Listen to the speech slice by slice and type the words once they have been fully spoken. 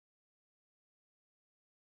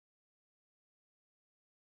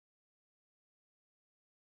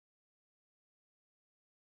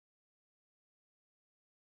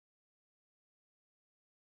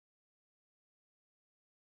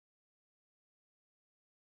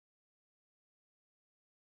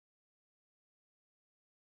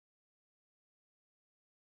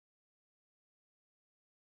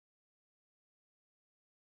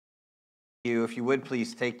If you would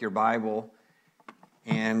please take your Bible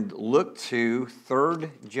and look to 3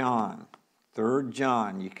 John. 3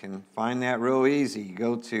 John, you can find that real easy. You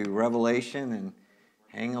go to Revelation and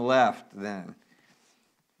hang a left then.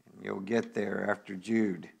 And you'll get there after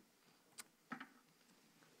Jude.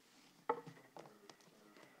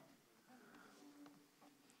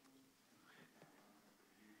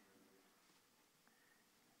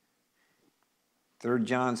 Third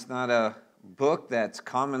John's not a book that's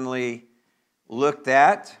commonly looked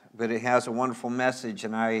at, but it has a wonderful message,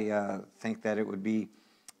 and I think that it would be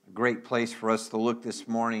a great place for us to look this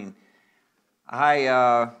morning.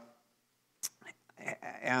 I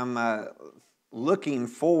am looking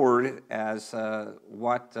forward as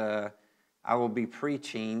what I will be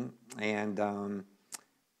preaching, and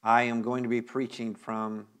I am going to be preaching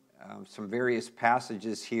from some various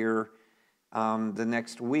passages here the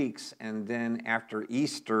next weeks, and then after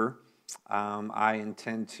Easter, I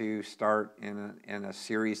intend to start in a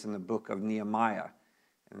series in the book of Nehemiah.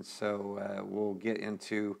 And so we'll get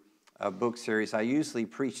into a book series. I usually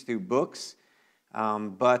preach through books,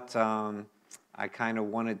 but I kind of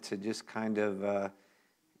wanted to just kind of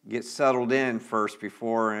get settled in first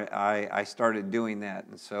before I started doing that.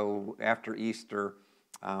 And so after Easter,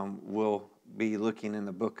 we'll be looking in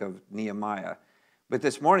the book of Nehemiah. But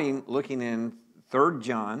this morning, looking in 3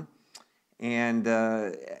 John, and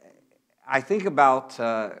I think about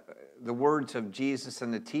the words of Jesus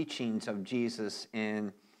and the teachings of Jesus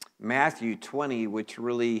in Matthew 20, which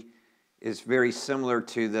really is very similar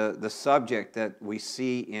to the subject that we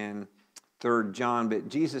see in 3 John. But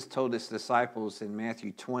Jesus told his disciples in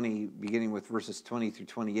Matthew 20, beginning with verses 20 through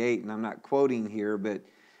 28, and I'm not quoting here, but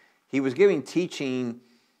he was giving teaching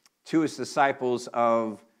to his disciples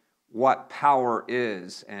of what power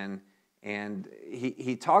is. And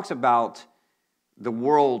he talks about the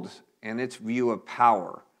world and its view of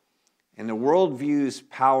power. And the world views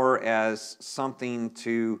power as something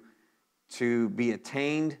to be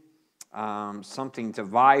attained, something to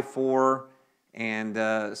vie for,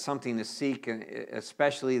 and something to seek,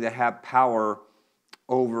 especially to have power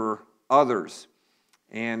over others.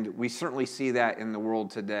 And we certainly see that in the world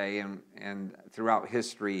today and throughout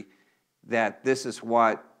history, that this is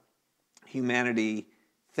what humanity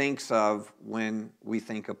thinks of when we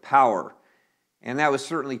think of power. And that was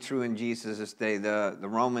certainly true in Jesus' day. The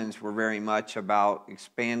Romans were very much about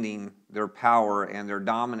expanding their power and their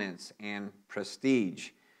dominance and prestige.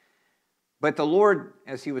 But the Lord,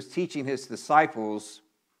 as he was teaching his disciples,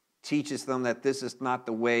 teaches them that this is not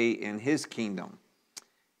the way in his kingdom.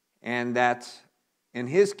 And that in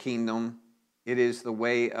his kingdom, it is the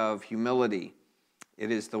way of humility. It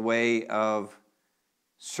is the way of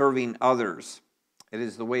serving others. It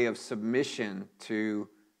is the way of submission to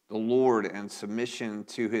the Lord and submission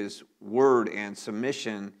to his word and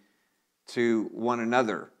submission to one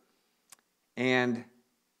another. And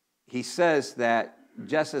he says that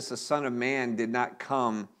just as the Son of Man did not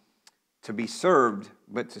come to be served,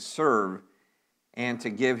 but to serve and to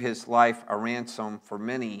give his life a ransom for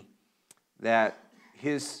many, that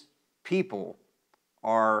his people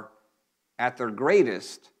are at their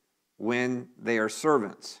greatest when they are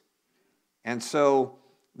servants. And so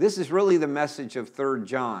this is really the message of 3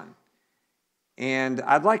 John. And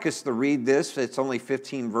I'd like us to read this. It's only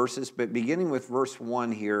 15 verses, but beginning with verse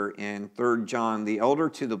 1 here in 3 John, the elder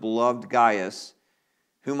to the beloved Gaius,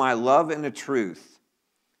 whom I love in the truth.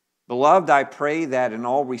 Beloved, I pray that in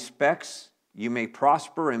all respects you may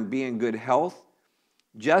prosper and be in good health,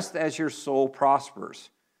 just as your soul prospers.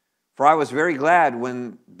 For I was very glad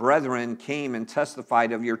when brethren came and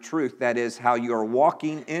testified of your truth, that is, how you are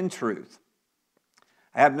walking in truth.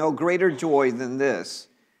 I have no greater joy than this,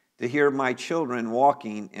 to hear my children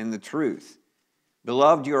walking in the truth.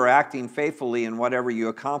 Beloved, you are acting faithfully in whatever you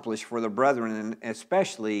accomplish for the brethren, and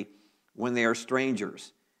especially when they are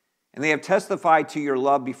strangers. And they have testified to your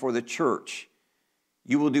love before the church.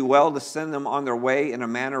 You will do well to send them on their way in a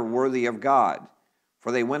manner worthy of God,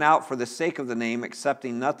 for they went out for the sake of the name,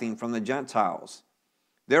 accepting nothing from the Gentiles.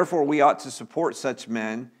 Therefore we ought to support such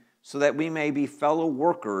men, so that we may be fellow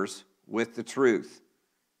workers with the truth.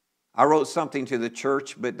 I wrote something to the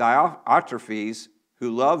church, but Diotrephes, who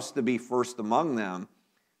loves to be first among them,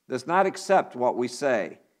 does not accept what we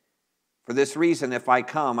say. For this reason, if I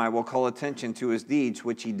come, I will call attention to his deeds,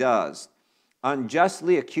 which he does,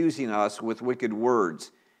 unjustly accusing us with wicked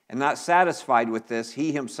words. And not satisfied with this,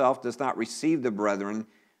 he himself does not receive the brethren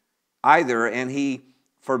either, and he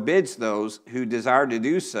forbids those who desire to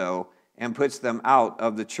do so and puts them out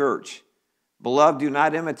of the church. Beloved, do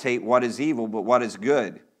not imitate what is evil, but what is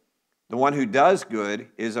good. The one who does good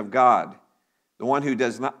is of God. The one who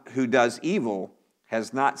does evil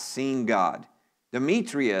has not seen God.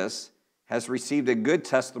 Demetrius has received a good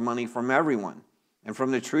testimony from everyone and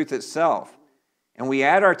from the truth itself. And we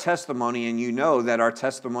add our testimony, and you know that our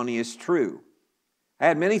testimony is true. I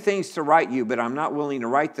had many things to write you, but I'm not willing to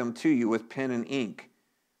write them to you with pen and ink.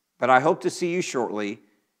 But I hope to see you shortly,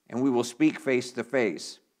 and we will speak face to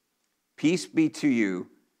face. Peace be to you.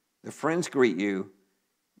 The friends greet you.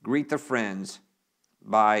 Greet the friends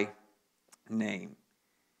by name.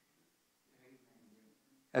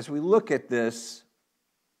 As we look at this,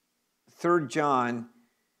 3 John,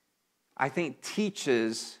 I think,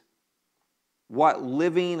 teaches what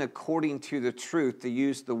living according to the truth, to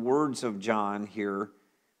use the words of John here,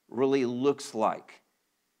 really looks like.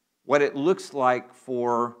 What it looks like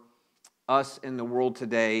for us in the world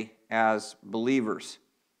today as believers.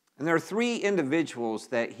 And there are 3 individuals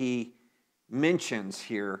that he mentions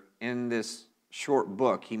here in this short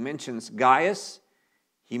book. He mentions Gaius,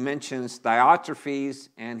 he mentions Diotrephes,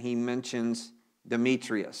 and he mentions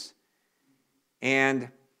Demetrius. And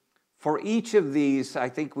for each of these, I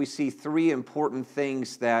think we see 3 important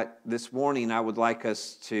things that this morning I would like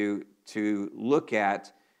us to look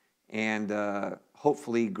at and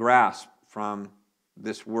hopefully grasp from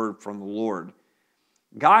this word from the Lord.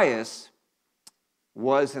 Gaius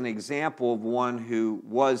was an example of one who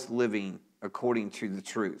was living according to the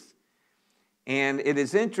truth. And it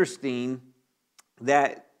is interesting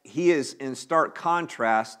that he is in stark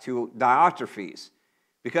contrast to Diotrephes,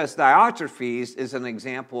 because Diotrephes is an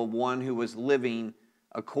example of one who was living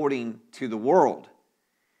according to the world.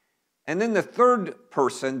 And then the third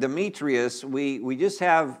person, Demetrius, we just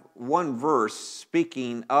have one verse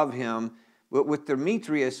speaking of him. But with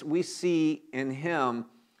Demetrius, we see in him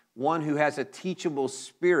one who has a teachable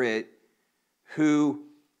spirit, who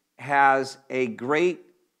has a great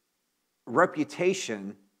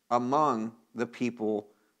reputation among the people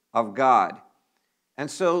of God.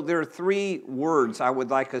 And so there are 3 words I would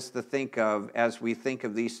like us to think of as we think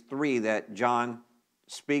of these 3 that John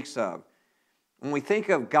speaks of. When we think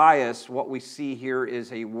of Gaius, what we see here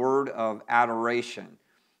is a word of adoration.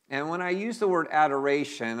 And when I use the word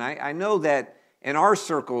adoration, I know that in our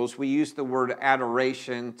circles we use the word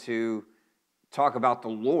adoration to talk about the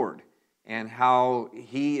Lord and how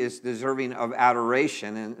he is deserving of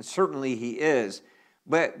adoration, and certainly he is.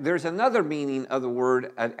 But there's another meaning of the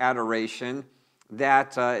word adoration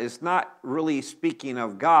that is not really speaking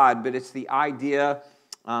of God, but it's the idea,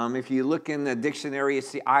 if you look in the dictionary,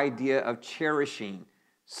 it's the idea of cherishing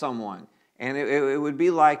someone. And it would be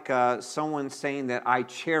like someone saying that I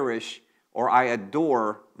cherish or I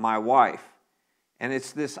adore my wife. And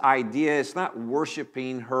it's this idea, it's not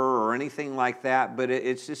worshiping her or anything like that, but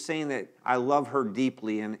it's just saying that I love her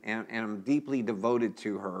deeply and I'm deeply devoted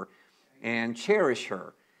to her and cherish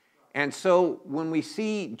her. And so when we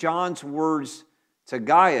see John's words to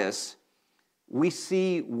Gaius, we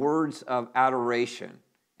see words of adoration,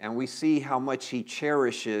 and we see how much he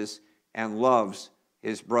cherishes and loves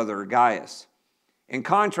his brother Gaius. In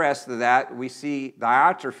contrast to that, we see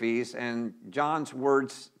Diotrephes, and John's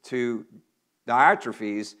words to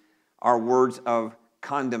Diotrephes are words of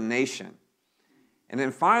condemnation. And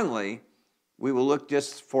then finally, we will look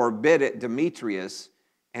just for a bit at Demetrius,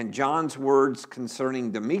 and John's words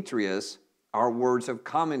concerning Demetrius are words of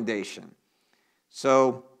commendation.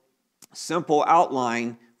 So, simple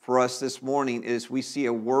outline for us this morning is we see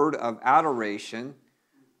a word of adoration,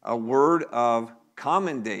 a word of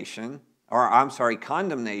condemnation,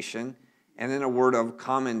 and then a word of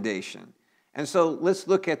commendation. And so let's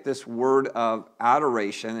look at this word of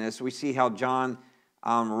adoration as we see how John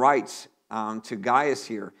writes to Gaius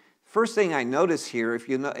here. First thing I notice here, if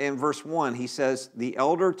you know, in verse 1, he says, "The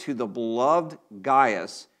elder to the beloved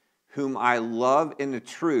Gaius, whom I love in the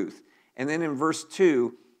truth." And then in verse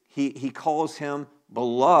 2, he calls him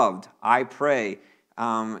beloved, I pray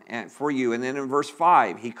for you. And then in verse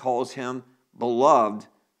 5, he calls him beloved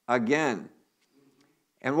again.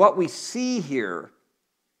 And what we see here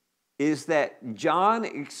is that John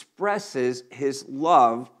expresses his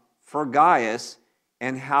love for Gaius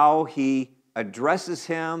and how he addresses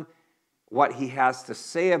him, what he has to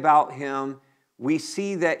say about him. We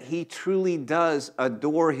see that he truly does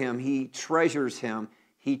adore him. He treasures him.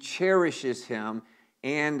 He cherishes him.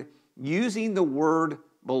 And using the word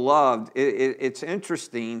beloved, it's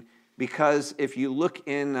interesting because if you look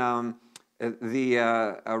in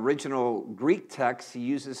the original Greek text,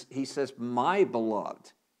 he says, my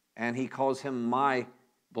beloved, and he calls him my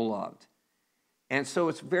beloved. And so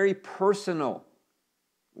it's very personal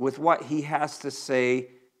with what he has to say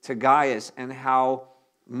to Gaius and how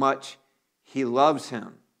much he loves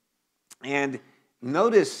him. And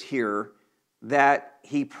notice here that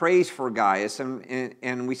he prays for Gaius,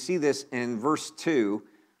 and we see this in verse 2.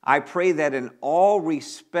 I pray that in all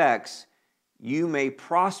respects you may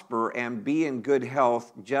prosper and be in good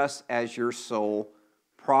health, just as your soul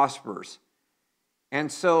prospers.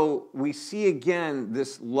 And so we see again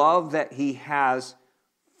this love that he has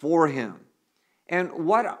for him. And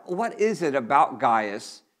what is it about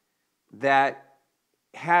Gaius that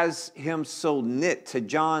has him so knit to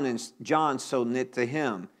John and John so knit to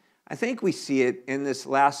him? I think we see it in this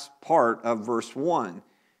last part of verse 1,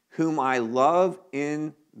 whom I love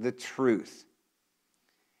in the truth.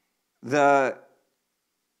 The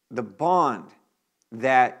bond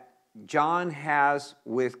that John has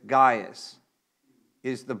with Gaius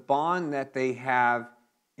is the bond that they have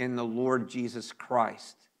in the Lord Jesus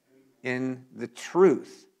Christ, in the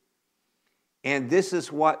truth. And this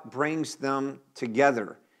is what brings them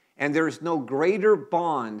together. And there's no greater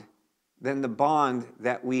bond than the bond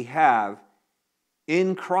that we have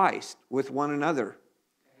in Christ with one another.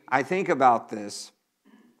 I think about this,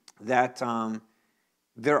 that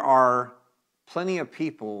there are plenty of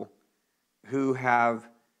people who have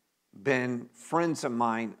been friends of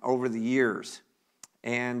mine over the years.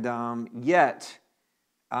 And yet,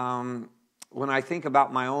 when I think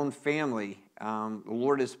about my own family, the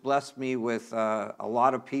Lord has blessed me with a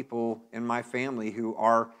lot of people in my family who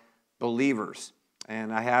are believers.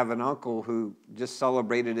 And I have an uncle who just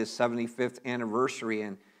celebrated his 75th anniversary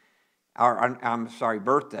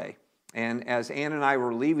birthday. And as Ann and I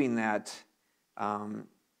were leaving that,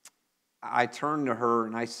 I turned to her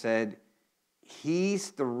and I said,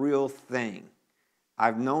 he's the real thing.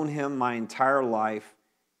 I've known him my entire life,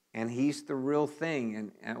 and he's the real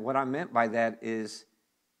thing. And what I meant by that is,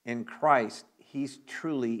 in Christ, he's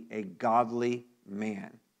truly a godly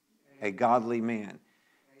man. A godly man.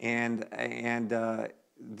 And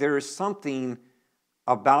there is something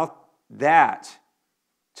about that,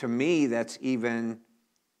 to me, that's even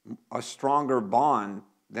a stronger bond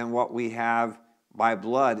than what we have by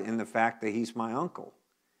blood in the fact that he's my uncle.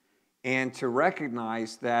 And to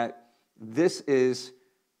recognize that this is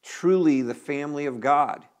truly the family of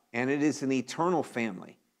God, and it is an eternal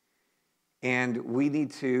family. And we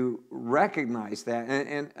need to recognize that.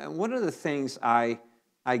 And one of the things I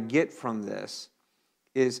get from this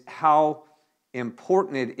is how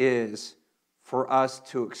important it is for us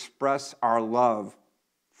to express our love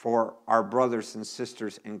for our brothers and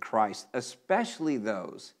sisters in Christ, especially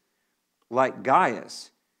those like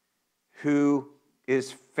Gaius, who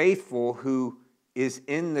is faithful, who is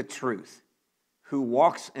in the truth, who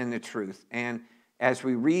walks in the truth. And as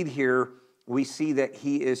we read here, we see that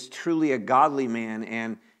he is truly a godly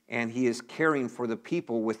man, and he is caring for the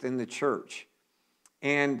people within the church.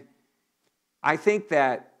 And I think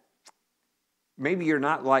that maybe you're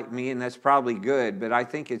not like me, and that's probably good, but I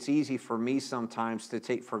think it's easy for me sometimes to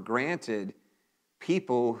take for granted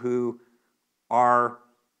people who are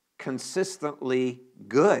consistently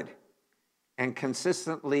good and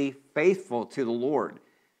consistently faithful to the Lord,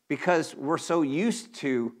 because we're so used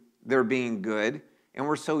to their being good and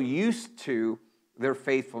we're so used to their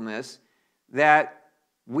faithfulness that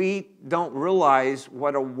we don't realize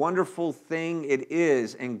what a wonderful thing it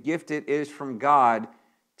is and gift it is from God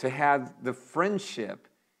to have the friendship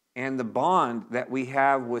and the bond that we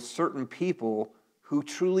have with certain people who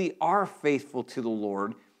truly are faithful to the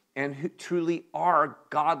Lord and who truly are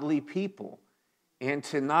godly people, and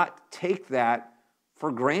to not take that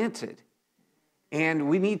for granted. And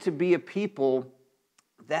we need to be a people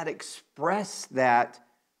that express that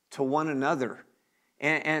to one another,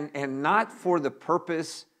 and not for the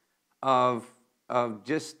purpose of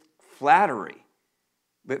just flattery,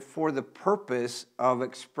 but for the purpose of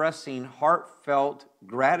expressing heartfelt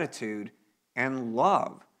gratitude and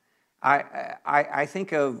love. I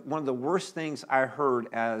think of one of the worst things I heard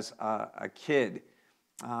as a kid.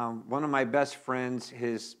 One of my best friends,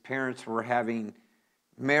 his parents were having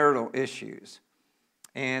marital issues.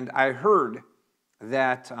 And I heard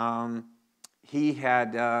that he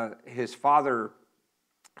had, his father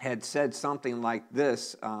had said something like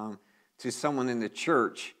this to someone in the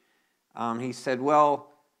church. He said, well,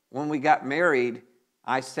 when we got married,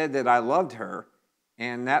 I said that I loved her,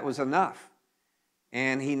 and that was enough.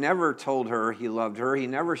 And he never told her he loved her. He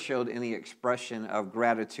never showed any expression of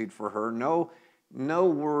gratitude for her. No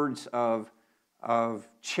words of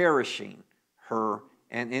cherishing her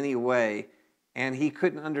in any way. And he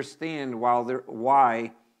couldn't understand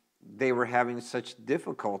why they were having such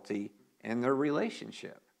difficulty in their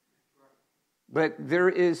relationship. But there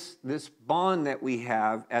is this bond that we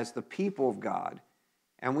have as the people of God,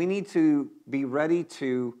 and we need to be ready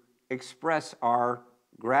to express our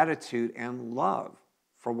gratitude and love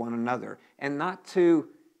for one another and not to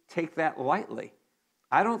take that lightly.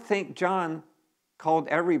 I don't think John called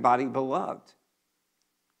everybody beloved,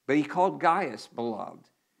 but he called Gaius beloved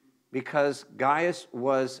because Gaius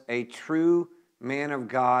was a true man of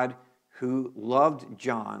God who loved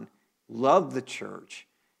John, loved the church,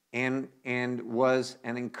 and was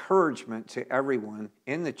an encouragement to everyone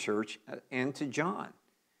in the church and to John.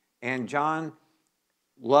 And John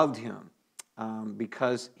loved him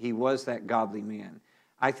because he was that godly man.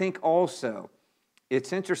 I think also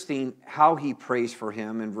it's interesting how he prays for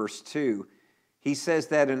him in verse 2. He says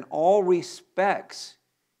that in all respects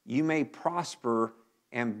you may prosper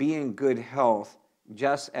and be in good health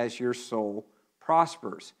just as your soul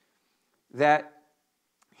prospers. That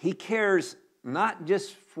he cares not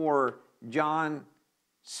just for John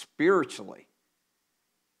spiritually.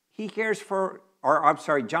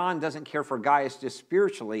 John doesn't care for Gaius just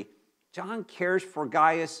spiritually. John cares for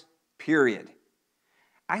Gaius, period.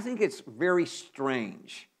 I think it's very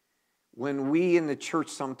strange when we in the church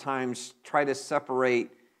sometimes try to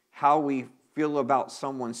separate how we feel about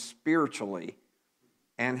someone spiritually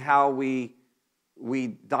and how we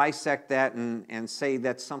dissect that and say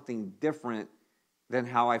that's something different than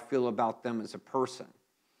how I feel about them as a person.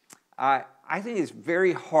 I think it's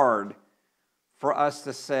very hard for us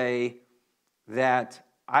to say that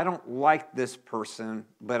I don't like this person,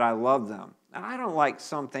 but I love them. Now, I don't like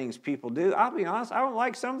some things people do. I'll be honest, I don't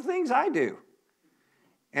like some things I do.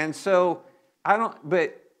 And so I don't,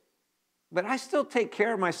 but I still take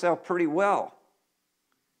care of myself pretty well.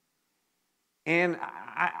 And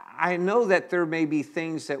I know that there may be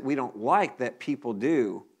things that we don't like that people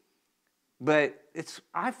do, but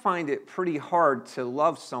I find it pretty hard to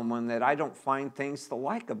love someone that I don't find things to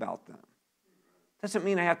like about them. Doesn't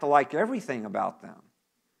mean I have to like everything about them,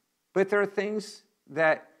 but there are things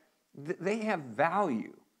that they have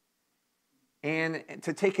value, and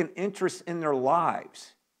to take an interest in their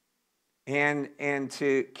lives and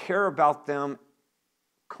to care about them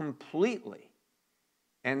completely,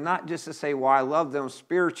 and not just to say, well, I love them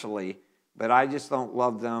spiritually, but I just don't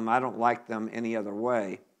love them, I don't like them any other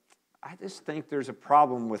way. I just think there's a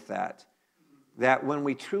problem with that when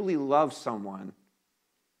we truly love someone,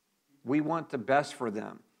 we want the best for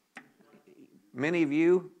them. Many of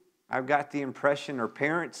you, I've got the impression, are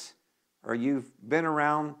parents, or you've been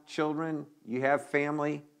around children, you have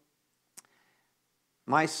family.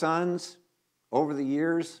 My sons, over the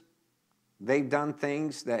years, they've done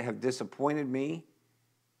things that have disappointed me,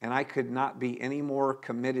 and I could not be any more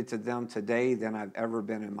committed to them today than I've ever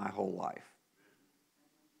been in my whole life.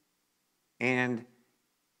 And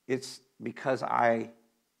it's because I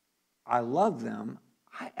love them,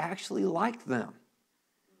 I actually like them.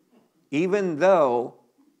 Even though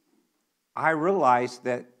I realize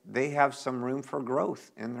that they have some room for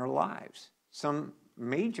growth in their lives, some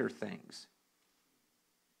major things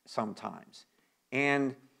sometimes.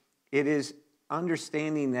 And it is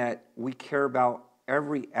understanding that we care about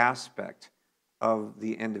every aspect of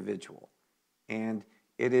the individual. And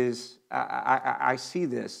it is, I see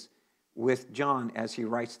this with John as he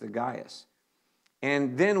writes to Gaius.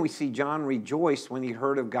 And then we see John rejoice when he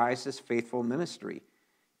heard of Gaius' faithful ministry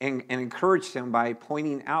and encouraged him by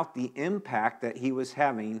pointing out the impact that he was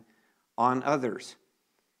having on others.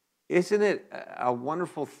 Isn't it a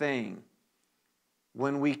wonderful thing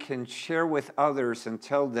when we can share with others and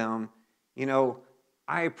tell them, you know,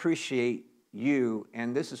 I appreciate you,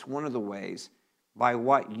 and this is one of the ways by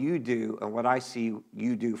what you do and what I see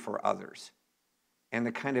you do for others, and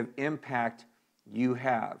the kind of impact you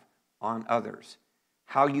have on others,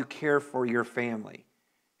 how you care for your family,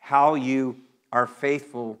 how you are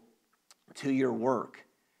faithful to your work,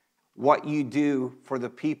 what you do for the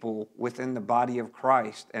people within the body of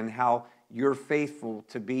Christ, and how you're faithful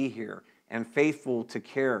to be here and faithful to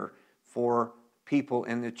care for people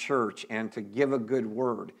in the church and to give a good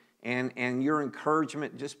word, and your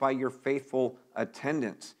encouragement just by your faithful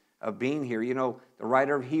attendance of being here. You know, the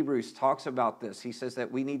writer of Hebrews talks about this. He says that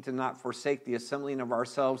we need to not forsake the assembling of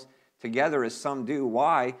ourselves together as some do.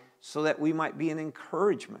 Why? So that we might be an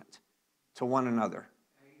encouragement to one another.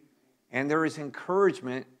 And there is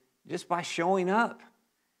encouragement just by showing up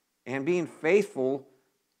and being faithful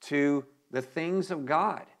to the things of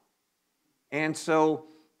God. And so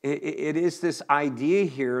it is this idea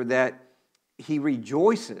here that he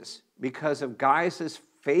rejoices because of Gaius'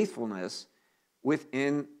 faithfulness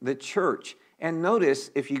within the church. And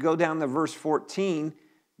notice, if you go down to verse 14,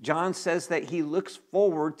 John says that he looks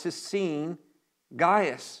forward to seeing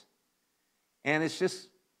Gaius. And it's just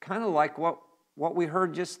kind of like what we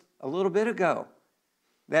heard just a little bit ago,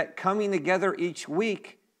 that coming together each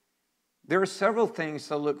week, there are several things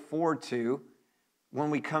to look forward to, when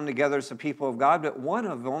we come together as the people of God, but one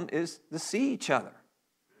of them is to see each other,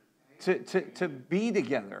 to be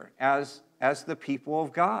together as the people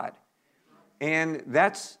of God. And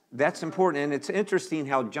that's important. And it's interesting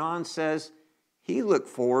how John says he looked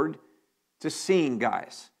forward to seeing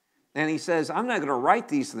guys. And he says, I'm not going to write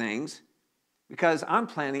these things because I'm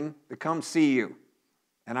planning to come see you.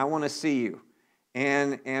 And I want to see you.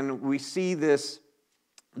 And we see this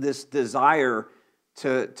desire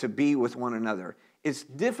to be with one another. It's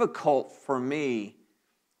difficult for me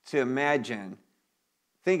to imagine,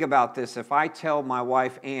 think about this, if I tell my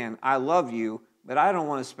wife, Ann, I love you, but I don't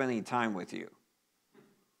want to spend any time with you.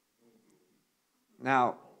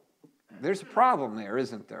 Now, there's a problem there,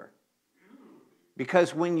 isn't there?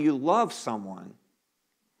 Because when you love someone,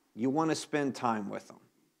 you want to spend time with them.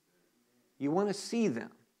 You want to see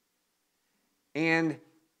them. And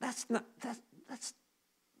that's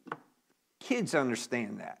kids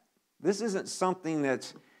understand that. This isn't something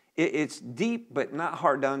it's deep but not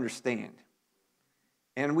hard to understand.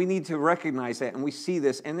 And we need to recognize that, and we see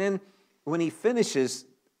this. And then when he finishes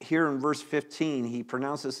here in verse 15, he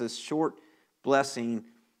pronounces this short blessing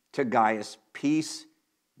to Gaius, peace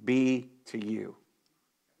be to you.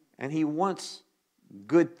 And he wants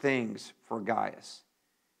good things for Gaius.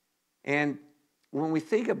 And when we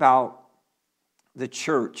think about the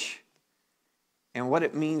church and what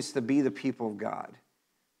it means to be the people of God,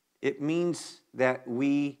 it means that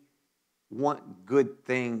we want good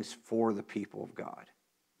things for the people of God.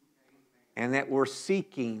 And that we're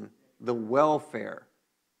seeking the welfare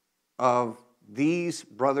of these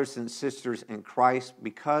brothers and sisters in Christ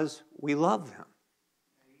because we love them.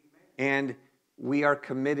 And we are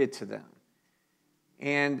committed to them.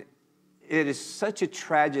 And it is such a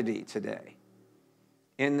tragedy today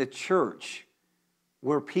in the church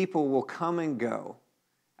where people will come and go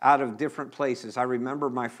out of different places. I remember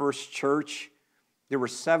my first church, there were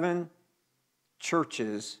 7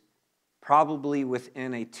 churches probably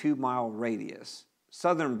within a 2-mile radius.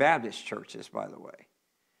 Southern Baptist churches, by the way.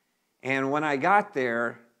 And when I got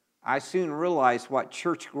there, I soon realized what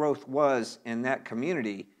church growth was in that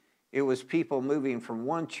community. It was people moving from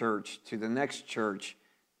one church to the next church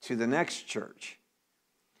to the next church.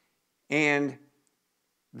 And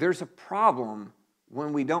there's a problem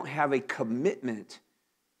when we don't have a commitment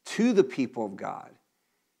to the people of God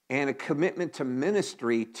and a commitment to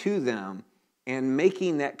ministry to them and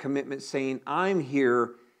making that commitment saying, I'm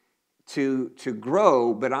here to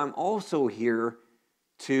grow, but I'm also here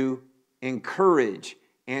to encourage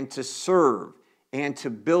and to serve and to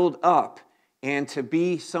build up and to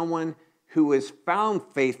be someone who is found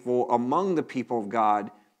faithful among the people of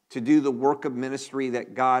God to do the work of ministry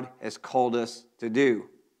that God has called us to do.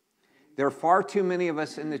 There are far too many of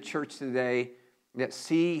us in the church today that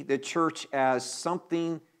see the church as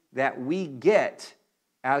something that we get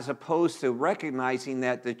as opposed to recognizing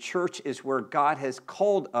that the church is where God has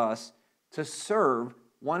called us to serve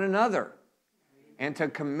one another and to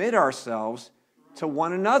commit ourselves to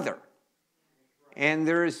one another. And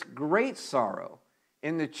there is great sorrow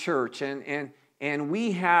in the church. And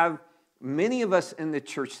we have, many of us in the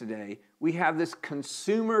church today, we have this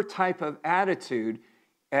consumer type of attitude.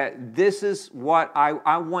 This is what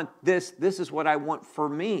I want, this is what I want for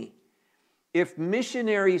me. If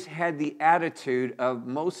missionaries had the attitude of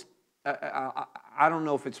most, I don't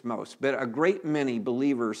know if it's most, but a great many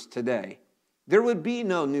believers today, there would be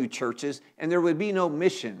no new churches and there would be no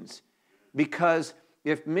missions. Because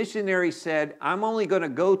if missionaries said, I'm only going to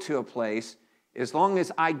go to a place as long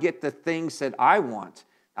as I get the things that I want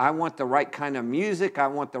the right kind of music, I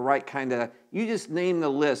want the right kind of, you just name the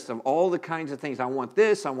list of all the kinds of things. I want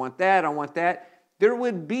this, I want that, I want that. There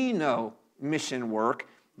would be no mission work.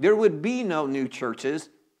 There would be no new churches.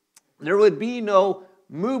 There would be no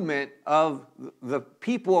movement of the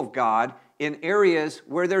people of God in areas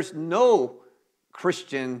where there's no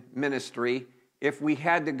Christian ministry if we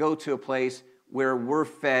had to go to a place where we're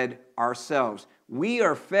fed ourselves. We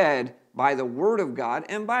are fed by the Word of God.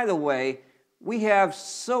 And by the way, we have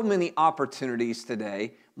so many opportunities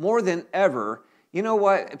today, more than ever. You know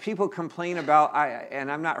what? People complain about,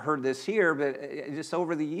 and I've not heard this here, but just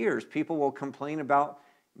over the years, people will complain about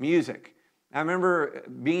music. I remember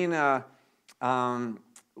being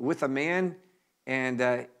with a man,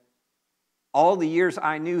 and all the years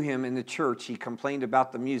I knew him in the church, he complained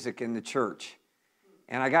about the music in the church.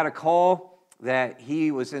 And I got a call that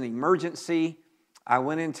he was in emergency. I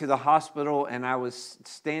went into the hospital, and I was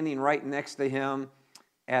standing right next to him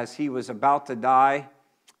as he was about to die.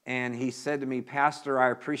 And he said to me, Pastor,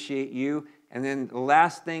 I appreciate you. And then the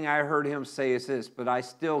last thing I heard him say is this, but I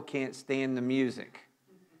still can't stand the music.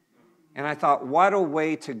 And I thought, what a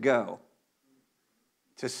way to go.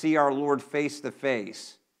 to see our Lord face to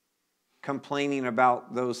face, complaining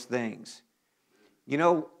about those things. You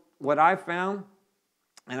know, what I found,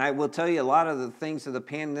 and I will tell you a lot of the things of the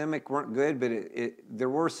pandemic weren't good, but there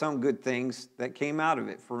were some good things that came out of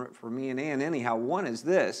it for me and Ann. Anyhow, one is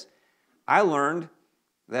this. I learned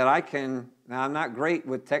that now I'm not great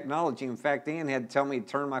with technology. In fact, Ann had to tell me to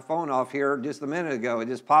turn my phone off here just a minute ago. It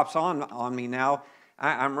just pops on me now.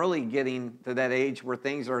 I'm really getting to that age where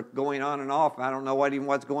things are going on and off. I don't know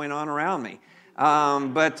what's going on around me.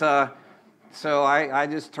 So I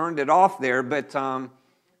just turned it off there. But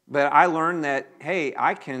I learned that, hey,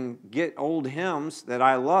 I can get old hymns that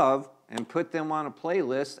I love and put them on a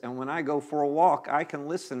playlist, and when I go for a walk, I can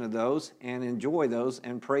listen to those and enjoy those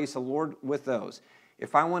and praise the Lord with those.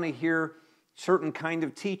 If I want to hear certain kind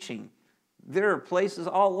of teaching, there are places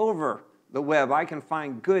all over the web I can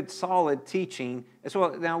find good, solid teaching as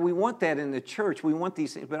well. Now, we want that in the church. We want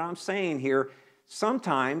these things, but I'm saying here,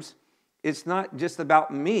 sometimes it's not just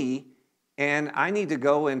about me, and I need to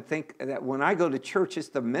go and think that when I go to church, it's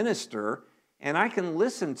the minister, and I can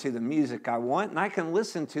listen to the music I want, and I can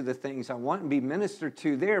listen to the things I want and be ministered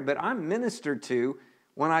to there, but I'm ministered to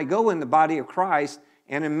when I go in the body of Christ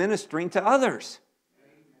and am ministering to others.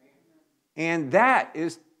 And that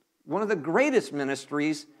is one of the greatest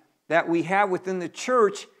ministries that we have within the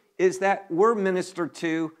church, is that we're ministered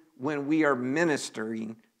to when we are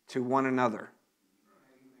ministering to one another.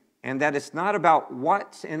 And that it's not about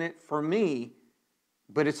what's in it for me,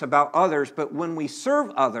 but it's about others. But when we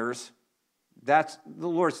serve others, the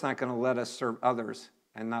Lord's not going to let us serve others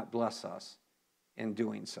and not bless us in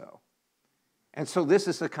doing so. And so this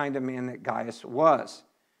is the kind of man that Gaius was.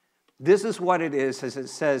 This is what it is, as it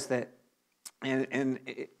says that, and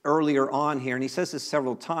earlier on here, and he says this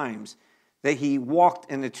several times, that he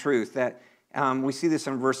walked in the truth. That we see this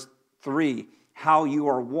in verse 3, how you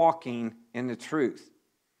are walking in the truth.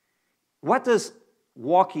 What does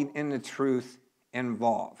walking in the truth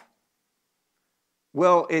involve?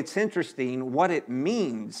 Well, it's interesting. What it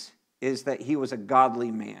means is that he was a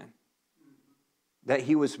godly man, that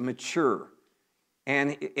he was mature.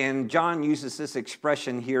 And John uses this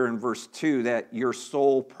expression here in verse 2, that your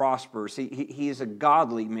soul prospers. He is a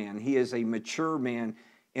godly man. He is a mature man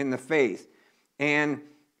in the faith. And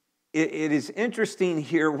it is interesting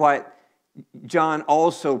here what John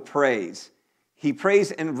also prays. He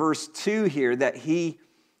prays in verse 2 here that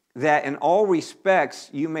in all respects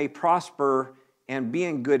you may prosper and be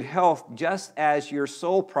in good health, just as your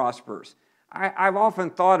soul prospers. I've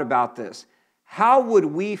often thought about this. How would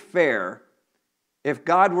we fare if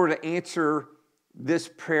God were to answer this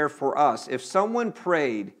prayer for us? If someone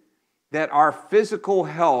prayed that our physical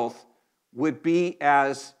health would be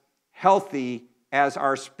as healthy as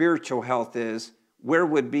our spiritual health is, where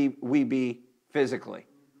would we be physically?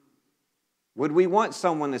 Would we want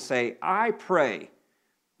someone to say, I pray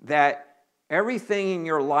that everything in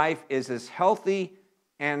your life is as healthy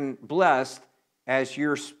and blessed as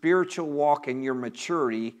your spiritual walk and your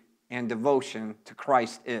maturity and devotion to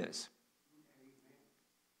Christ is?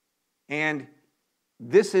 And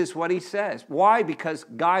this is what he says. Why? Because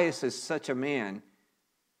Gaius is such a man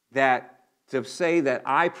that to say that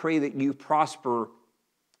I pray that you prosper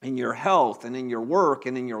in your health and in your work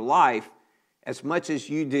and in your life as much as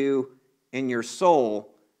you do in your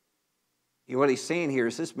soul, what he's saying here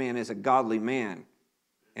is this man is a godly man.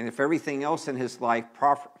 And if everything else in his life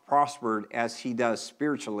prospered as he does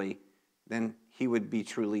spiritually, then he would be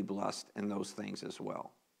truly blessed in those things as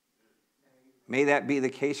well. May that be the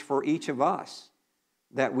case for each of us,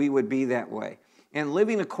 that we would be that way. And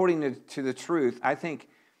living according to the truth, I think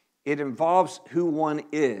it involves who one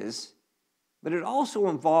is, but it also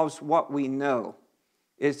involves what we know.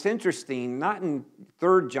 It's interesting, not in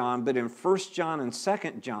 3 John, but in 1 John and 2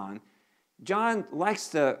 John, John likes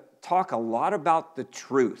to talk a lot about the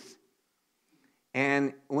truth.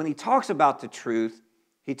 And when he talks about the truth,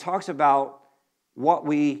 he talks about what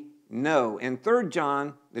we know. In 3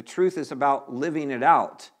 John, the truth is about living it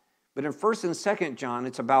out. But in 1 and 2 John,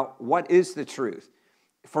 it's about what is the truth.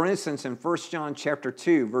 For instance, in 1 John chapter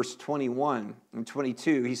 2, verse 21 and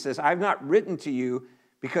 22, he says, I've not written to you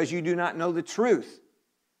because you do not know the truth,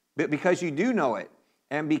 but because you do know it,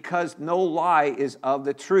 and because no lie is of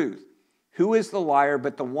the truth. Who is the liar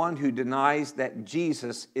but the one who denies that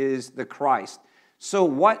Jesus is the Christ? So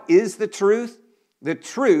what is the truth? The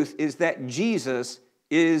truth is that Jesus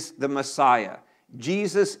is the Messiah.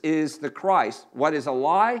 Jesus is the Christ. What is a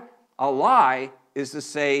lie? A lie is to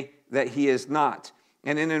say that he is not.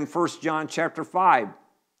 And then in 1 John chapter 5,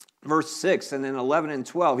 verse 6, and then 11 and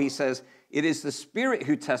 12, he says, it is the Spirit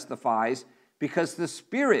who testifies, because the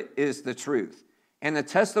Spirit is the truth. And the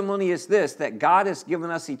testimony is this, that God has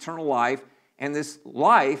given us eternal life, and this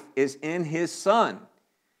life is in his Son.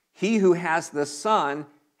 He who has the Son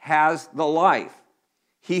has the life.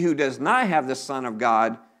 He who does not have the Son of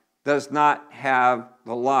God does not have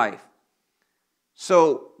the life.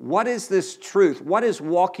 So what is this truth? What is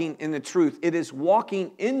walking in the truth? It is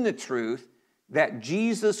walking in the truth that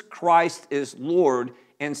Jesus Christ is Lord,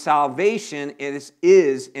 and salvation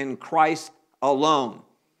is in Christ alone.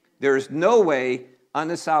 There is no way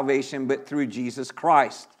unto salvation but through Jesus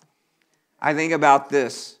Christ. I think about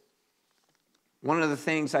this. One of the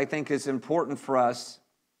things I think is important for us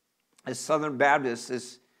as Southern Baptists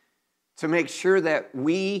is to make sure that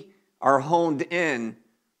we are honed in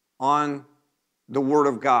on the Word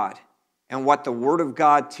of God and what the Word of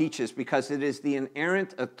God teaches, because it is the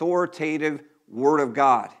inerrant, authoritative Word of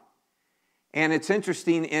God. And it's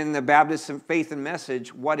interesting in the Baptist Faith and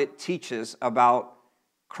Message what it teaches about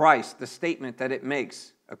Christ, the statement that it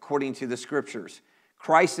makes according to the Scriptures.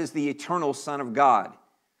 Christ is the eternal Son of God.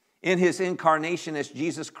 In his incarnation as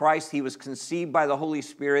Jesus Christ, he was conceived by the Holy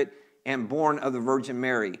Spirit and born of the Virgin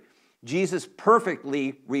Mary. Jesus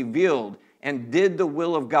perfectly revealed and did the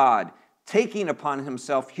will of God, taking upon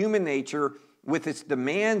himself human nature with its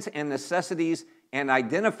demands and necessities and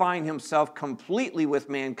identifying himself completely with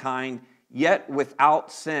mankind, yet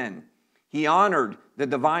without sin. He honored the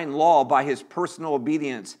divine law by his personal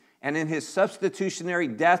obedience, and in his substitutionary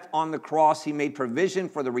death on the cross, he made provision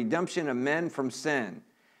for the redemption of men from sin.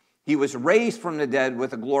 He was raised from the dead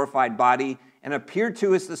with a glorified body and appeared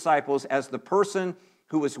to his disciples as the person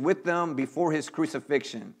who was with them before his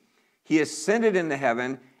crucifixion. He ascended into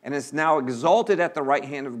heaven and is now exalted at the right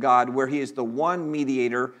hand of God, where he is the one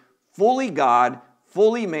mediator, fully God,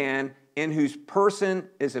 fully man, in whose person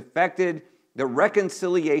is effected the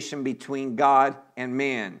reconciliation between God and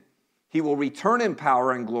man. He will return in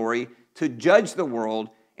power and glory to judge the world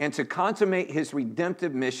and to consummate his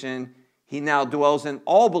redemptive mission. He now dwells in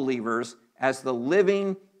all believers as the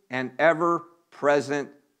living and ever-present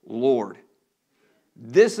Lord.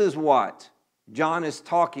 This is what John is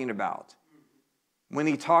talking about when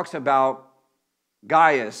he talks about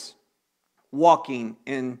Gaius walking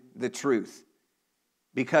in the truth,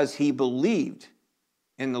 because he believed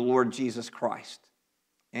in the Lord Jesus Christ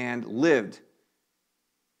and lived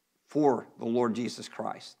for the Lord Jesus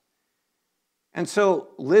Christ. And so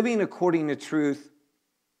living according to truth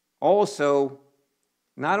also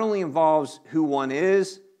not only involves who one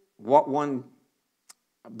is, what one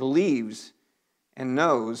believes and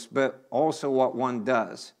knows, but also what one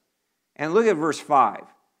does. And look at verse 5.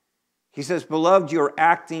 He says, "Beloved, you're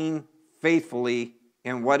acting faithfully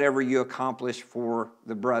in whatever you accomplish for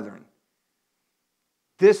the brethren."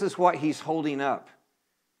 This is what he's holding up.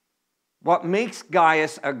 What makes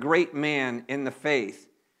Gaius a great man in the faith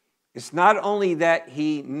is not only that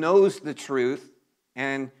he knows the truth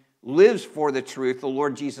and lives for the truth, the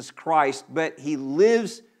Lord Jesus Christ, but he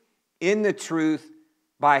lives in the truth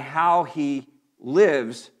by how he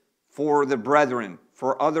lives for the brethren,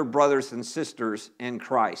 for other brothers and sisters in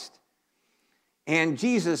Christ. And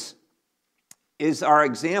Jesus is our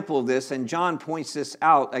example of this, and John points this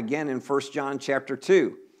out again in 1 John chapter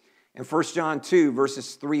 2. In 1 John 2,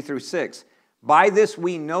 verses 3 through 6. "By this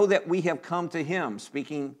we know that we have come to him,"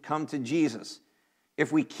 speaking, come to Jesus,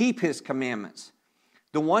 "if we keep his commandments.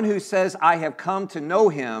 The one who says, 'I have come to know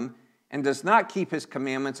him,' and does not keep his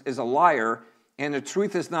commandments is a liar, and the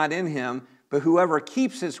truth is not in him. But whoever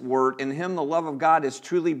keeps his word, in him the love of God has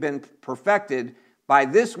truly been perfected. By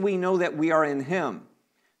this we know that we are in him.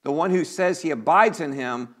 The one who says he abides in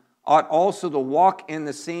him ought also to walk in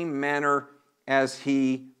the same manner as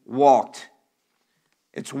he walked."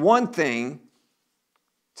 It's one thing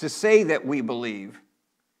to say that we believe,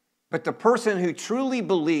 but the person who truly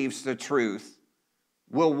believes the truth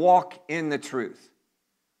will walk in the truth,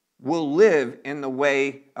 will live in the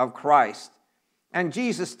way of Christ. And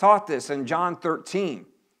Jesus taught this in John 13,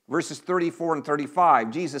 verses 34 and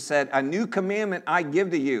 35. Jesus said, "A new commandment I give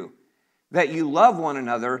to you, that you love one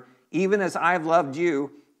another, even as I have loved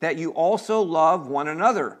you, that you also love one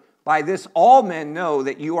another. By this all men know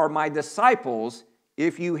that you are my disciples,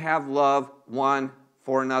 if you have love one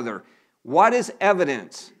for another." What is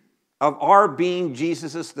evidence of our being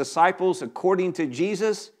Jesus' disciples according to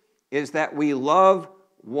Jesus is that we love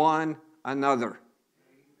one another.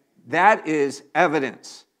 That is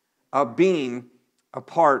evidence of being a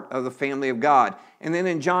part of the family of God. And then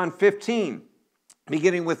in John 15,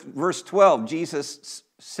 beginning with verse 12, Jesus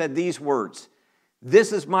said these words,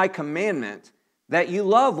 "This is my commandment, that you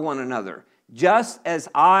love one another, just as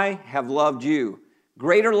I have loved you.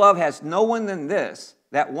 Greater love has no one than this,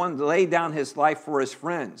 that one lay down his life for his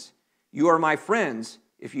friends. You are my friends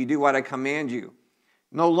if you do what I command you.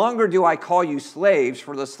 No longer do I call you slaves,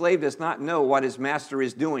 for the slave does not know what his master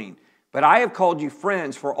is doing. But I have called you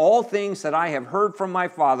friends, for all things that I have heard from my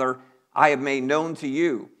Father I have made known to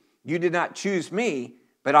you. You did not choose me,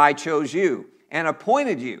 but I chose you, and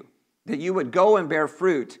appointed you, that you would go and bear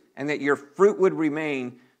fruit, and that your fruit would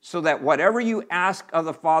remain, so that whatever you ask of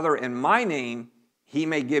the Father in my name, he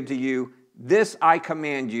may give to you. This I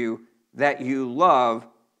command you, that you love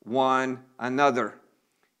one another.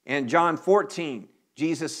 In John 14,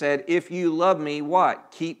 Jesus said, if you love me, what?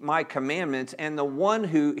 Keep my commandments. And the one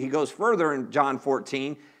who, he goes further in John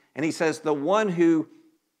 14, and he says, the one who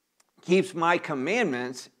keeps my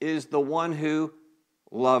commandments is the one who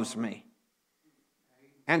loves me.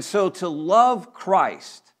 And so to love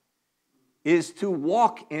Christ is to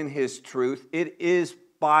walk in his truth. It is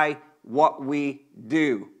by what we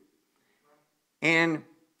do. And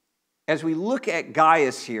as we look at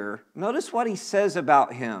Gaius here, notice what he says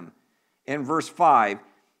about him. In verse 5,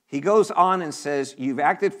 he goes on and says, you've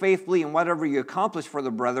acted faithfully in whatever you accomplish for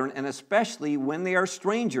the brethren, and especially when they are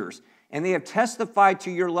strangers, and they have testified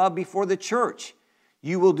to your love before the church.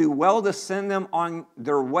 You will do well to send them on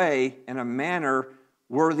their way in a manner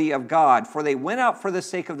worthy of God, for they went out for the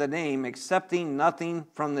sake of the name, accepting nothing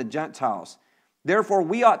from the Gentiles. Therefore,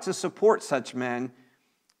 we ought to support such men,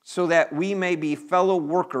 so that we may be fellow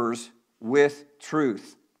workers with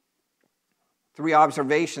truth. 3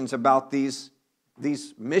 observations about these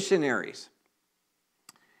missionaries.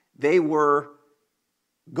 They were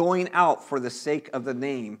going out for the sake of the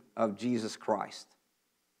name of Jesus Christ.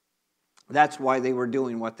 That's why they were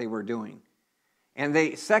doing what they were doing.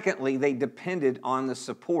 And secondly, they depended on the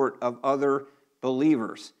support of other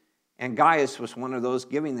believers. And Gaius was one of those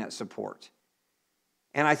giving that support.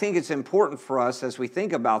 And I think it's important for us as we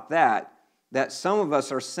think about that some of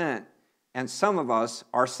us are sent and some of us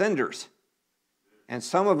are senders. And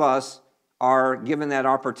some of us are given that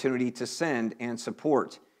opportunity to send and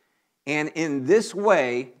support. And in this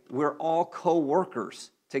way, we're all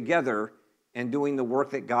co-workers together in doing the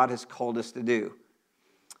work that God has called us to do.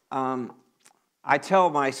 I tell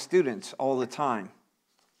my students all the time,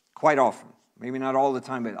 quite often, maybe not all the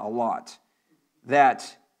time, but a lot,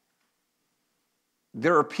 that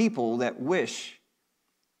there are people that wish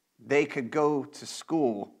they could go to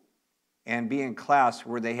school and be in class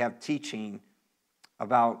where they have teaching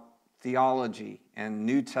about theology and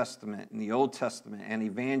New Testament and the Old Testament and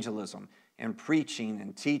evangelism and preaching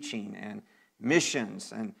and teaching and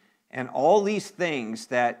missions and all these things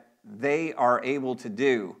that they are able to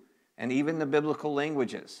do, and even the biblical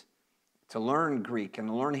languages, to learn Greek and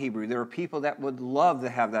to learn Hebrew. There are people that would love to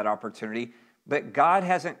have that opportunity, but God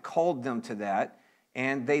hasn't called them to that,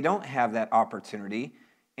 and they don't have that opportunity.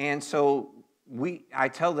 And so I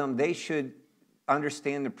tell them they should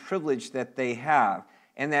understand the privilege that they have,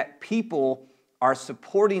 and that people are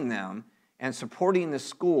supporting them and supporting the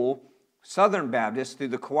school, Southern Baptist, through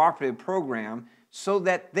the cooperative program, so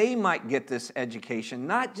that they might get this education,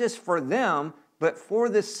 not just for them, but for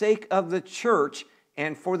the sake of the church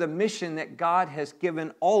and for the mission that God has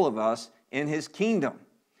given all of us in his kingdom.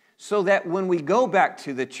 So that when we go back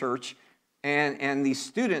to the church and these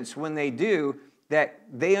students, when they do, that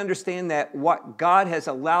they understand that what God has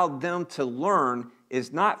allowed them to learn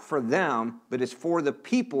is not for them, but is for the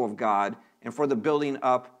people of God and for the building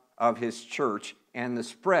up of his church and the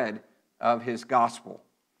spread of his gospel.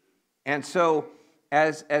 And so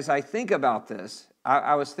as I think about this,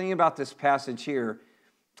 I was thinking about this passage here.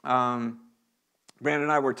 Brandon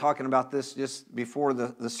and I were talking about this just before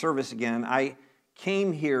the service again. I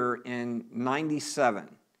came here in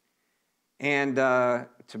 97 and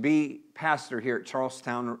to be pastor here at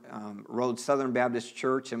Charlestown Road Southern Baptist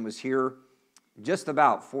Church, and was here just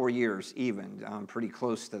about 4 years even, pretty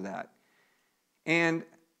close to that. And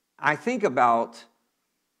I think about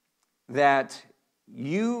that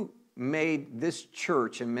you made this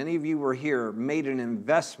church, and many of you were here, made an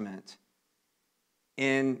investment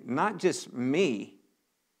in not just me,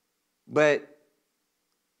 but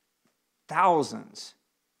thousands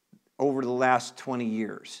over the last 20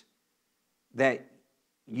 years that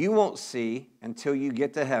you won't see until you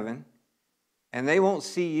get to heaven, and they won't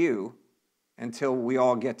see you until we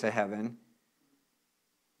all get to heaven.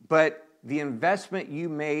 But the investment you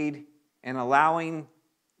made in allowing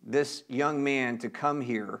this young man to come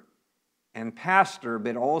here and pastor,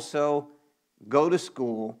 but also go to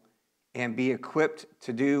school and be equipped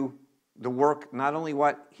to do the work, not only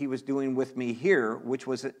what he was doing with me here, which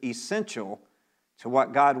was essential to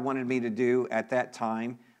what God wanted me to do at that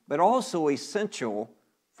time, but also essential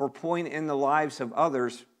for pouring in the lives of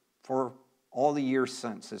others for all the years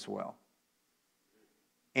since as well.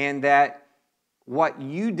 and that what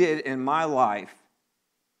you did in my life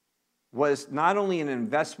was not only an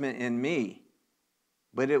investment in me,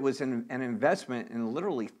 but it was an investment in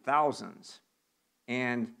literally thousands.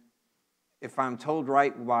 And if I'm told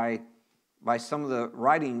right by some of the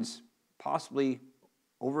writings, possibly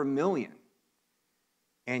over 1 million.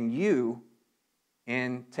 And you,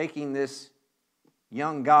 in taking this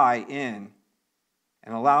young guy in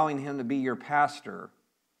and allowing him to be your pastor,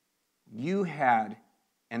 you had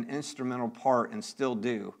an instrumental part and still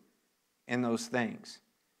do in those things.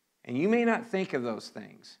 And you may not think of those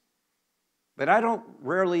things, but I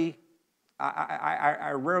rarely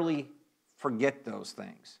forget those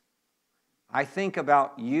things. I think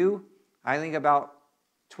about you, I think about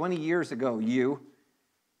 20 years ago you,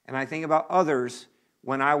 and I think about others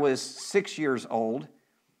when I was 6 years old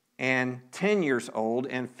and 10 years old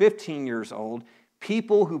and 15 years old,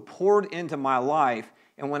 people who poured into my life.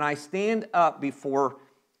 And when I stand up before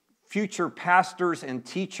future pastors and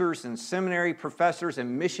teachers and seminary professors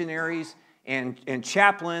and missionaries and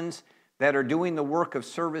chaplains that are doing the work of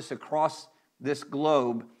service across this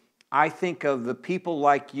globe, I think of the people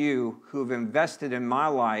like you who have invested in my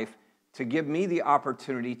life to give me the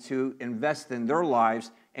opportunity to invest in their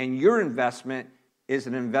lives. And your investment is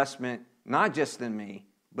an investment not just in me,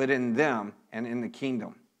 but in them and in the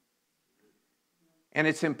kingdom. And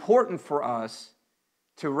it's important for us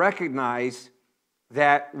to recognize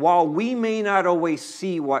that while we may not always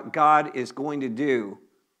see what God is going to do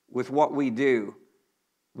with what we do,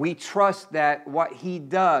 we trust that what He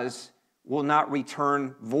does will not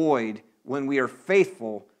return void when we are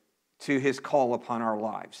faithful to His call upon our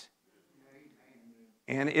lives.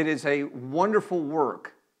 And it is a wonderful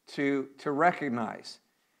work to recognize.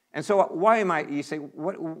 And so why am I, you say,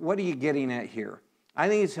 what are you getting at here? I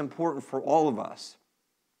think it's important for all of us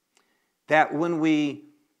that when we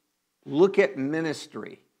look at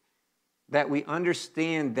ministry, that we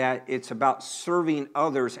understand that it's about serving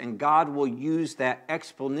others, and God will use that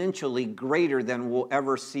exponentially greater than we'll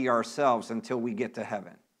ever see ourselves until we get to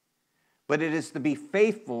heaven. But it is to be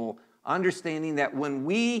faithful, understanding that when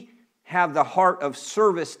we have the heart of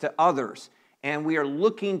service to others, and we are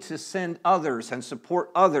looking to send others and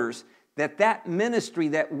support others, that ministry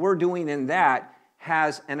that we're doing in that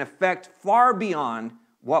has an effect far beyond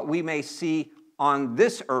what we may see on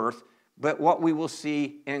this earth, but what we will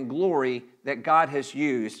see in glory that God has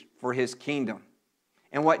used for His kingdom.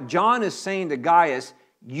 And what John is saying to Gaius,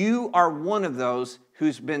 you are one of those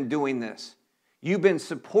who's been doing this. You've been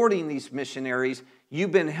supporting these missionaries,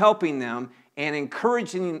 you've been helping them and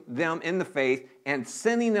encouraging them in the faith and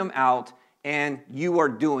sending them out, and you are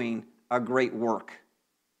doing a great work.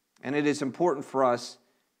 And it is important for us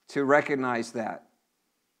to recognize that.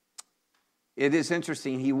 It is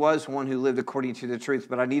interesting, he was one who lived according to the truth,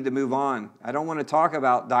 but I need to move on. I don't want to talk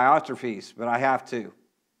about Diotrephes, but I have to,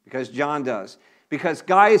 because John does. Because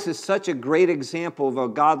Gaius is such a great example of a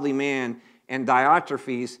godly man, and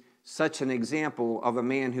Diotrephes such an example of a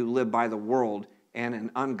man who lived by the world and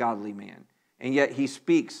an ungodly man. And yet he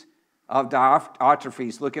speaks of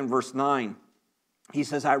Diotrephes. Look in verse 9. He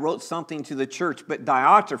says, I wrote something to the church, but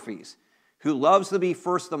Diotrephes, who loves to be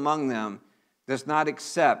first among them, does not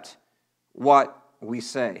accept what we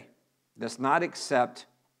say. Does not accept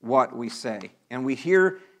what we say. And we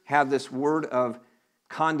here have this word of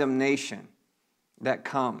condemnation that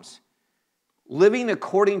comes. Living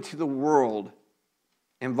according to the world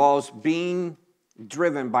involves being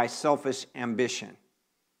driven by selfish ambition.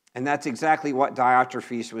 And that's exactly what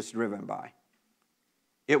Diotrephes was driven by.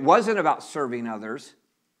 It wasn't about serving others.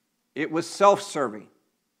 It was self-serving.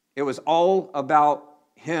 It was all about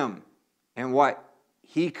him and what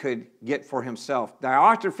he could get for himself.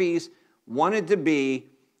 Diotrephes wanted to be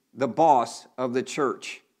the boss of the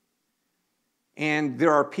church. And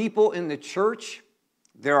there are people in the church,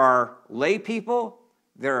 there are lay people,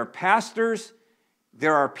 there are pastors,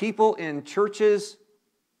 there are people in churches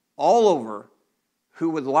all over who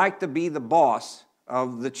would like to be the boss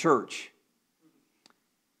of the church.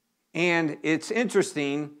 And it's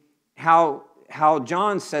interesting how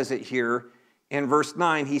John says it here in verse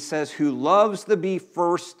 9. He says, who loves to be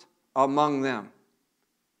first among them.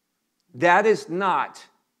 That is not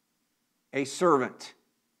a servant.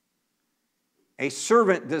 A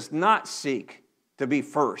servant does not seek to be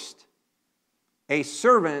first. A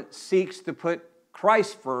servant seeks to put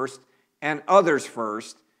Christ first and others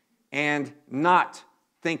first and not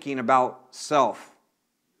thinking about self.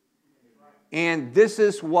 And this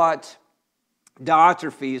is what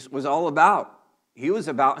Diotrephes was all about. He was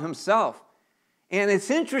about himself. And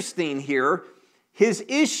it's interesting here, his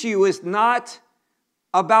issue is not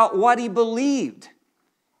about what he believed.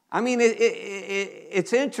 I mean,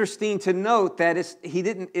 it's interesting to note that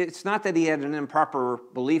it's not that he had an improper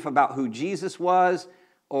belief about who Jesus was,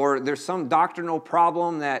 or there's some doctrinal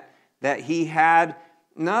problem that he had.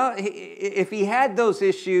 No, if he had those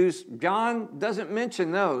issues, John doesn't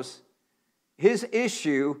mention those. His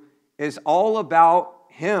issue is all about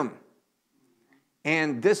him.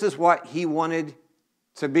 And this is what he wanted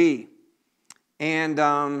to be. And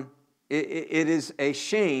it is a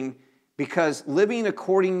shame, because living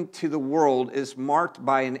according to the world is marked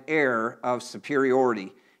by an air of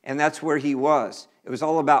superiority. And that's where he was. It was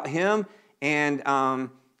all about him. And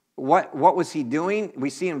what was he doing?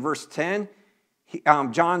 We see in verse 10,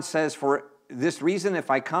 John says, "For this reason,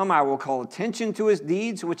 if I come, I will call attention to his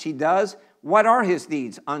deeds," which he does. What are his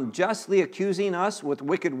deeds? Unjustly accusing us with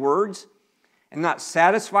wicked words. And not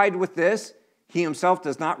satisfied with this, he himself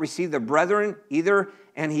does not receive the brethren either,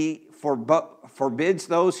 and he forbids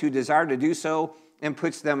those who desire to do so and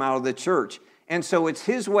puts them out of the church. And so it's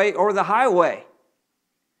his way or the highway.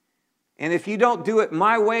 And if you don't do it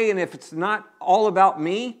my way, and if it's not all about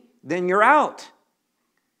me, then you're out.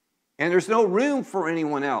 And there's no room for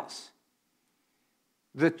anyone else.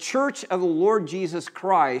 The church of the Lord Jesus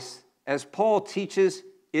Christ, as Paul teaches,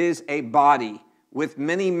 is a body with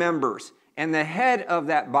many members. And the head of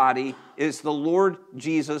that body is the Lord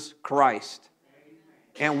Jesus Christ.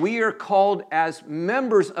 And we are called as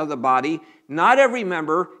members of the body. Not every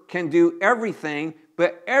member can do everything,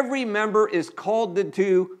 but every member is called to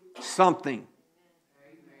do something.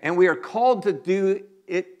 And we are called to do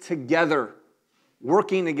it together,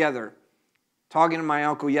 working together. Talking to my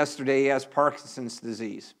uncle yesterday, he has Parkinson's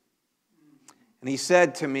disease. And he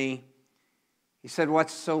said to me,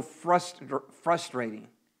 "What's so frustrating?"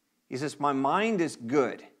 He says, "My mind is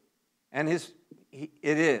good." And it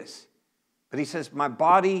is. But he says, "My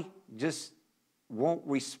body just won't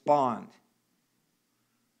respond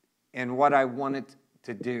in what I want it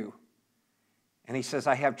to do." And he says,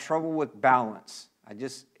 "I have trouble with balance.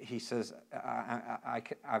 He says,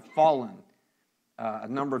 I've fallen a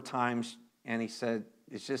number of times." And he said,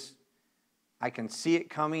 "It's just, I can see it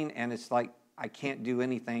coming, and it's like I can't do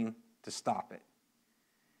anything to stop it."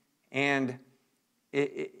 And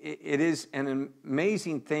it is an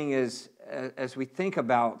amazing thing as we think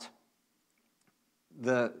about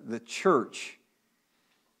the church,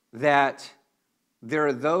 that there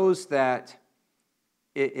are those that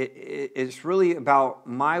it's really about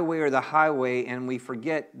my way or the highway, and we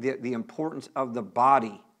forget the importance of the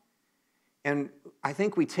body. And I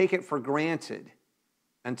think we take it for granted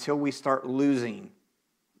until we start losing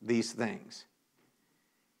these things.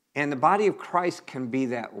 And the body of Christ can be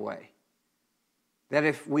that way. That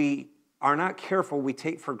if we are not careful, we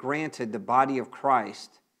take for granted the body of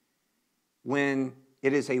Christ, when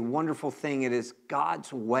it is a wonderful thing. It is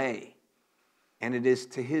God's way, and it is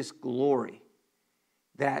to his glory,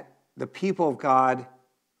 that the people of God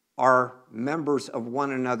are members of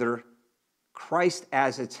one another, Christ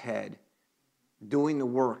as its head, doing the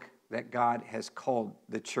work that God has called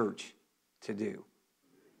the church to do,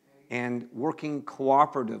 and working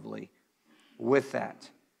cooperatively with that.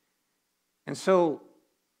 And so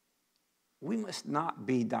we must not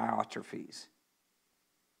be Diotrephes.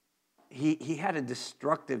 He had a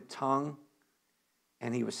destructive tongue,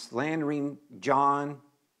 and he was slandering John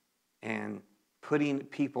and putting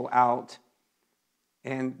people out.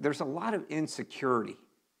 And there's a lot of insecurity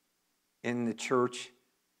in the church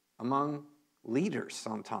among leaders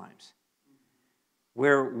sometimes,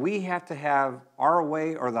 where we have to have our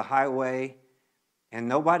way or the highway, and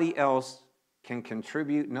nobody else can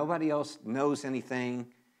contribute, nobody else knows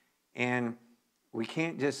anything, and we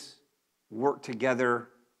can't just work together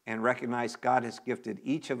and recognize God has gifted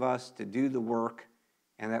each of us to do the work,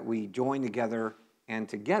 and that we join together and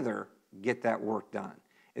together get that work done.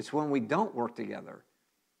 It's when we don't work together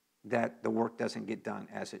that the work doesn't get done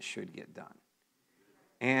as it should get done.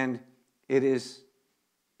 And it is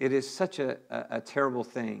such a terrible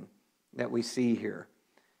thing that we see here.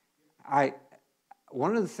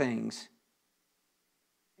 One of the things,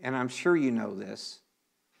 and I'm sure you know this,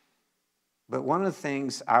 but one of the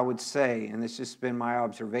things I would say, and it's just been my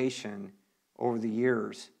observation over the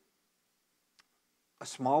years, a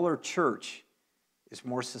smaller church is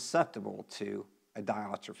more susceptible to a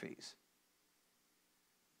Diotrephes.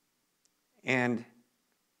 And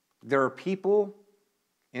there are people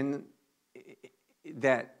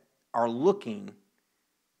that are looking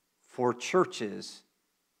for churches.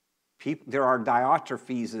 There are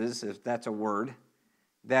Diotrepheses, if that's a word,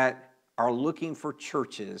 that are looking for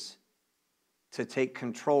churches to take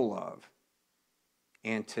control of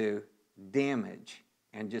and to damage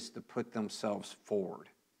and just to put themselves forward.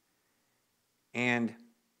 And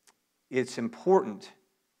it's important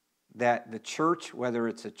that the church, whether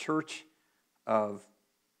it's a church of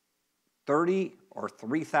 30 or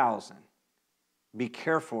 3,000, be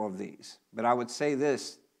careful of these. But I would say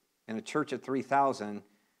this, in a church of 3,000,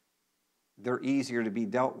 they're easier to be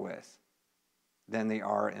dealt with than they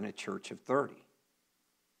are in a church of 30.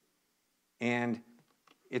 And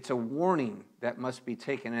it's a warning that must be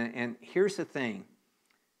taken. And here's the thing.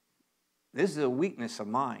 This is a weakness of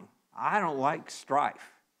mine. I don't like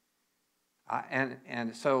strife. And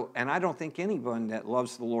I don't think anyone that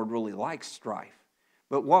loves the Lord really likes strife.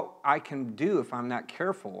 But what I can do if I'm not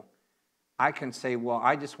careful, I can say, well,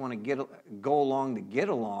 I just want to go along to get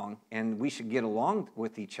along, and we should get along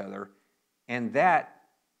with each other. And that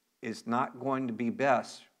is not going to be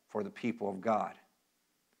best for the people of God.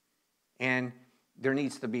 And there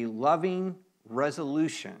needs to be loving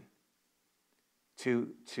resolution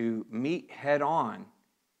to meet head on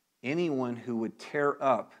anyone who would tear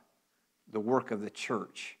up the work of the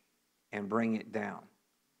church and bring it down.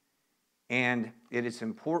 And it is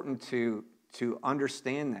important to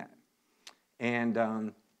understand that.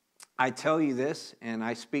 And I tell you this, and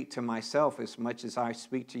I speak to myself as much as I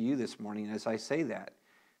speak to you this morning as I say that,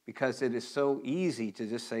 because it is so easy to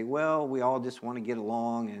just say, well, we all just want to get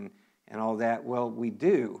along and all that. Well, we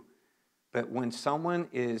do. But when someone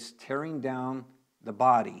is tearing down the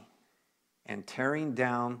body and tearing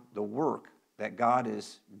down the work that God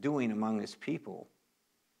is doing among his people,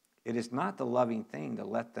 it is not the loving thing to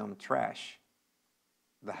let them trash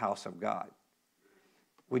the house of God.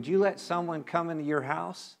 Would you let someone come into your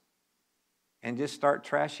house and just start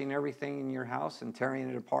trashing everything in your house and tearing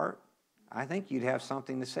it apart? I think you'd have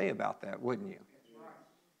something to say about that, wouldn't you?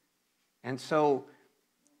 And so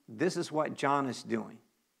this is what John is doing.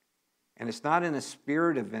 And it's not in a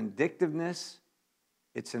spirit of vindictiveness.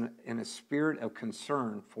 It's in a spirit of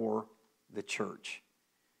concern for the church.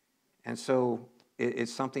 And so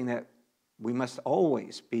it's something that we must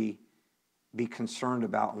always be concerned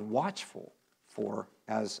about and watchful for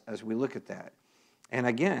as we look at that. And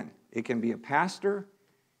again, it can be a pastor,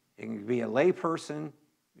 it can be a lay person,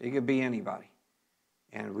 it could be anybody.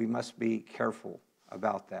 And we must be careful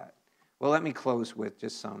about that. Well, let me close with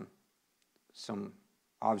just some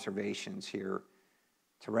observations here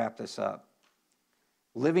to wrap this up.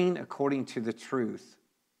 Living according to the truth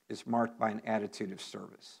is marked by an attitude of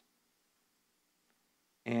service.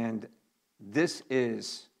 And this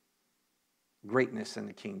is greatness in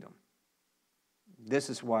the kingdom.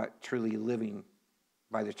 This is what truly living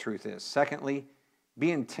by the truth is. Secondly,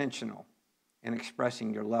 be intentional in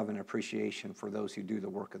expressing your love and appreciation for those who do the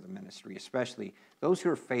work of the ministry, especially those who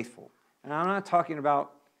are faithful. And I'm not talking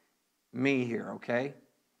about me here, okay?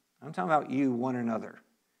 I'm talking about you, one another,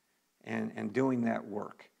 and doing that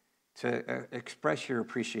work, to express your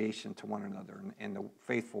appreciation to one another and the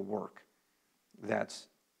faithful work that's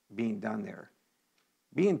being done there.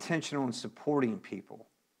 Be intentional in supporting people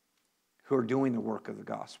who are doing the work of the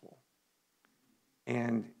gospel,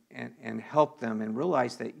 and help them, and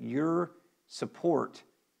realize that your support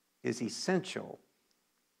is essential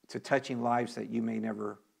to touching lives that you may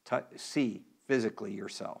never see physically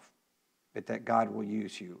yourself, but that God will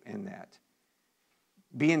use you in that.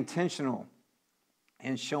 Be intentional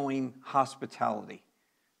in showing hospitality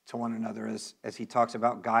to one another, as he talks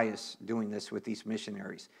about Gaius doing this with these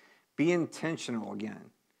missionaries. Be intentional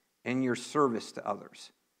again in your service to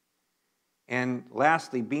others. And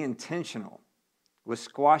lastly, be intentional with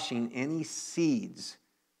squashing any seeds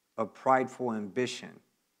of prideful ambition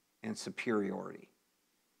and superiority,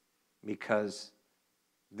 because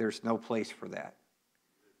there's no place for that.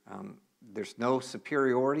 There's no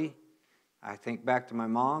superiority. I think back to my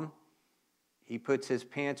mom. He puts his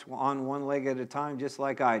pants on one leg at a time just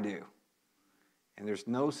like I do. And there's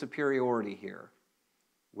no superiority here.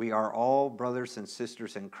 We are all brothers and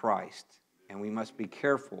sisters in Christ, and we must be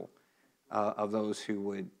careful of those who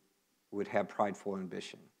would have prideful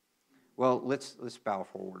ambition. Well, let's bow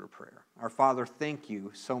for a word of prayer. Our Father, thank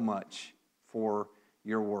you so much for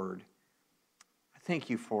your word. I thank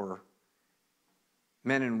you for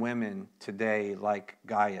men and women today like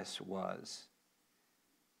Gaius was,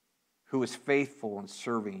 who was faithful in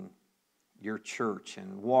serving your church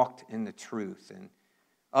and walked in the truth. And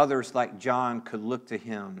others like John could look to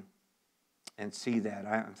him and see that.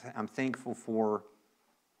 I'm thankful for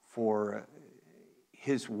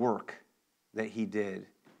his work that he did.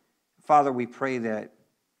 Father, we pray that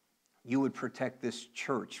you would protect this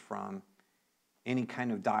church from any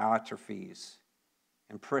kind of Diotrephes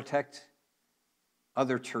and protect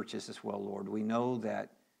other churches as well, Lord. We know that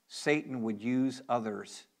Satan would use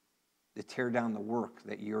others to tear down the work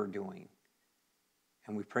that you're doing.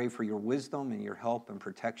 And we pray for your wisdom and your help and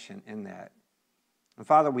protection in that. And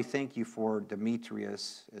Father, we thank you for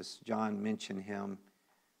Demetrius, as John mentioned him,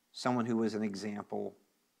 someone who was an example,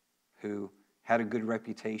 who had a good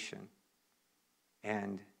reputation,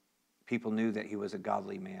 and people knew that he was a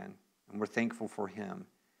godly man, and we're thankful for him.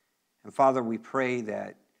 And Father, we pray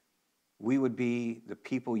that we would be the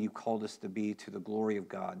people you called us to be to the glory of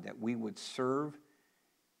God, that we would serve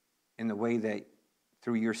in the way that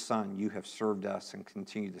through your Son you have served us and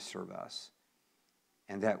continue to serve us,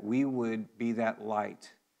 and that we would be that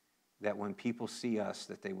light that when people see us,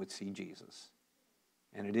 that they would see Jesus.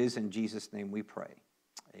 And it is in Jesus' name we pray.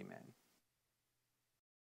 Amen.